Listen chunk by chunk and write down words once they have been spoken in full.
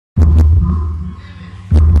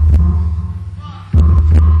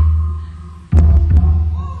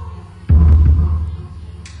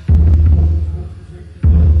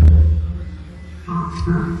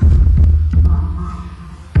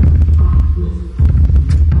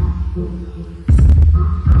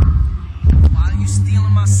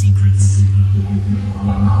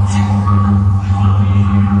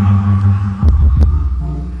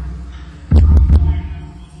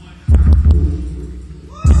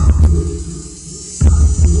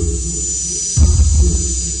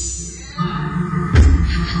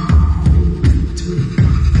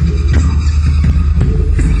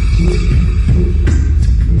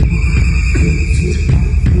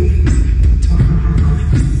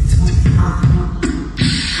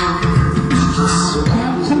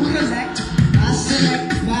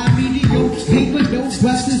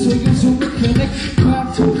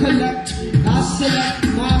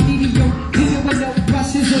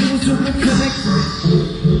levels of recollect.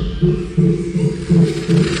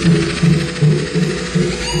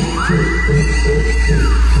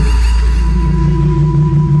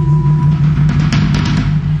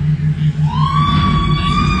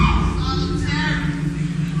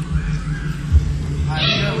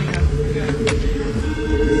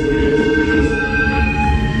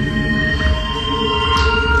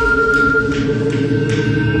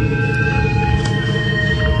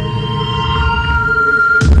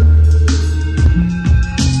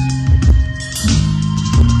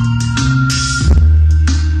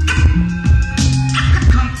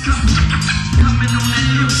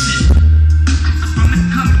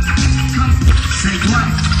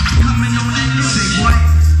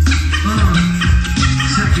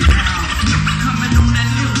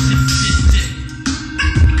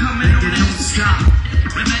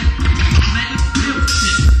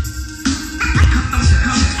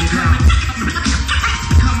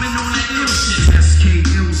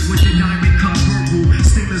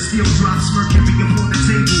 Steele drops mercury upon the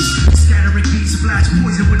table, scattering beats, splash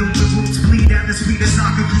poison when open wounds bleed at the speed of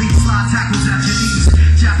soccer cleats, slide tackles at your knees.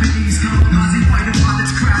 Japanese kamikaze fighter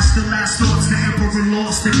pilots crash, the last thoughts the emperor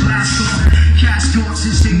lost and blast off. Cash talks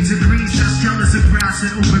in shades of greens, just jealous of grass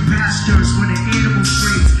and open pastures when the animal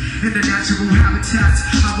strays in the natural habitats.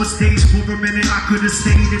 I was dazed for a minute, I could have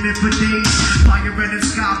stayed in it for days. Fire red and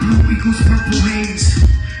sky blue equals purple haze.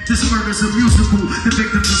 This murder's a musical, the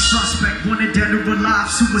victim's a suspect, wanted dead or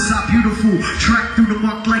alive, suicide beautiful. Track through the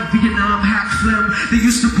muck like Vietnam hack film. They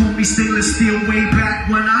used to call me stainless steel way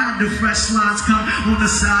back when I had the fresh lines come on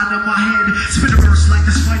the side of my head. Spin a verse like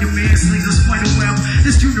the Spider-Man slings a spider web.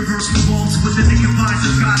 This universe revolves with the naked vines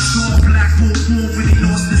of God's saw. Black hole form when he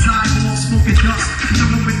lost his eyeball, smoking dust. The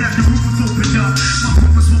moment that the roof was opened up, my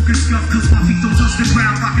room was smoking scuff, cause my feet don't touch the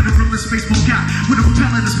ground. Rocking a realist baseball cap with a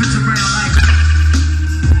propeller that spins around like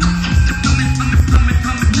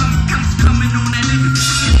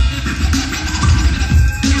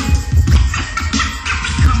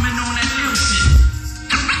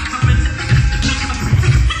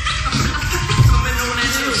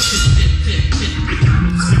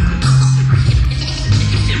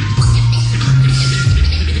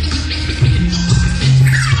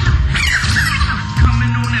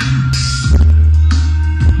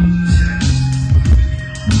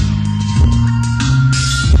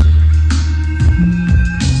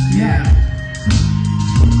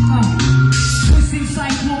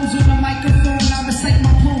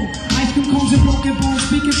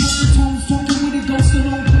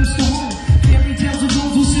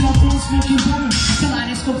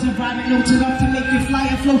enough to make you fly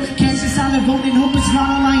and float. Cancer silent voting, hope it's not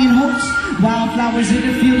a lying hoax. Wildflowers in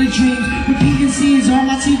a field of dreams, repeating scenes on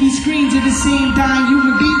my TV screens of the same dying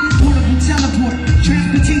human being. Portable teleport,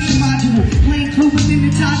 transportation module, playing clue within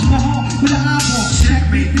the Taj Mahal with an eyeball.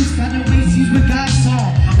 Checkmate, this kind of way sees what God saw.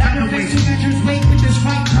 That affects your measures weight with this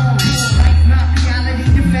right call. Right now, reality,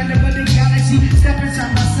 defender of the galaxy. Step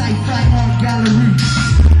inside my sight, fly on gallery.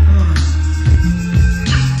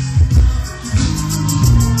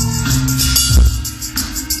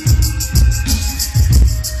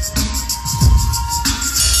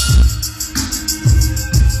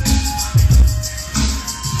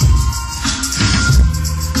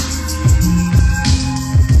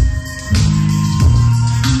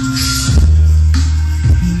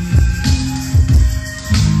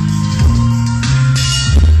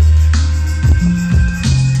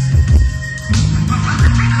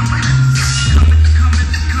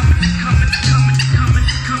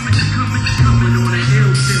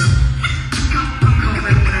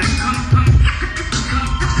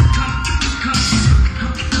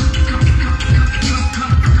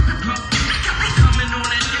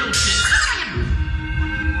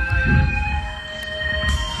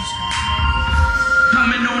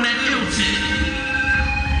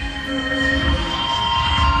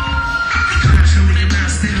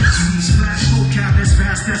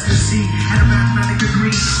 That's the sea, and a mathematic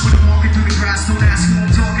degree. When I'm walking through the grass, don't ask who I'm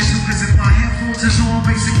talking to, cause if my headphones is on,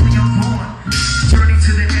 basically I'm born. Journey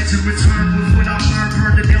to the edge and return with what I've learned.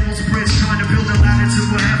 Burn the devil's bridge, trying to build a ladder to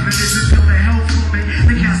a heaven. Isn't build a hell from it,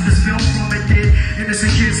 they cast the spell from it. Did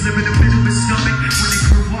innocent kids live in the pit of his stomach when they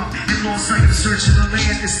grew up and lost sight of searching the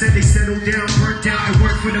land. Instead they settled down, burnt down, and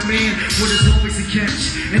worked for the man. What is always a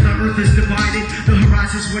catch, and the earth is divided. The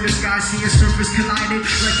horizons where the sky see and surface collided.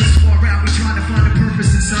 Like this far out, we try to find a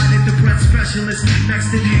purpose inside it. The breath specialist,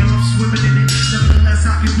 next inhale, I'm swimming in it. Nevertheless,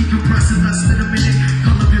 I can decompress in less than a minute.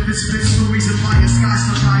 Color vivid spit stories of fire, sky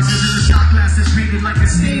sunrises in the shot glass. glass that's painted like a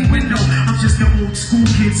stained window. I'm just an old school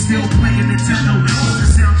kid still playing Nintendo. On the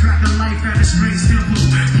soundtrack of life at a strange tempo.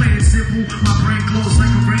 Playing simple, my brain glows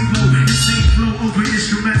like a rainbow. Insane flow over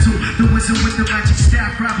instrumental. The wizard with the magic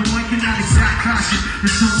staff, grab a mic and not exact caution.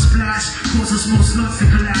 The sun splash causes most slugs to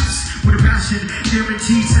collapse. With a passion,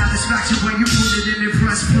 guaranteed satisfaction when you put it in and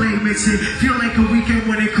press play. Makes it feel like a weekend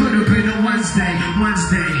when it could have been a Wednesday.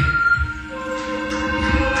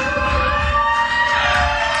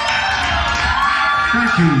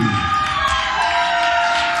 Thank you.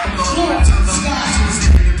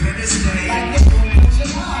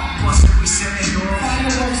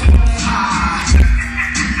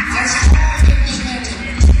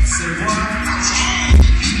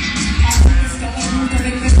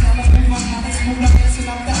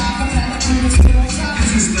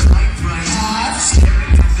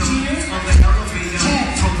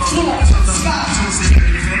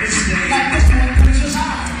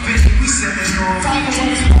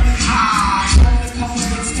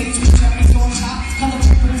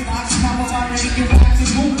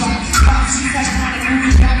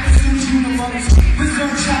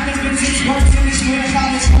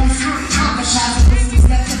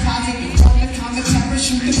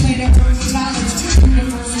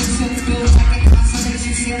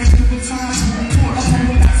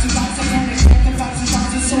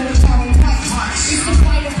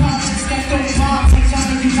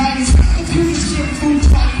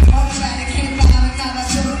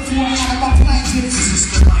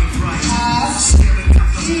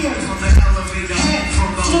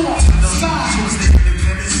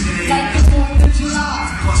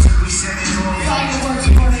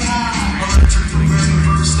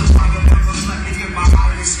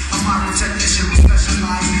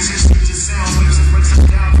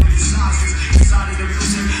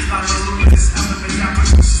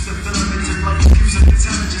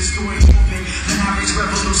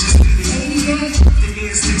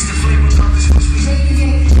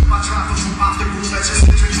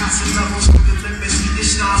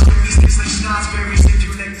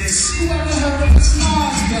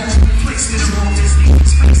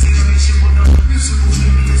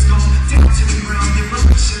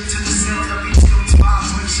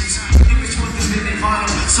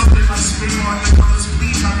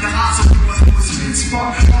 All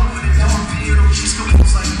over the dark, piano, just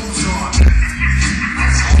compose like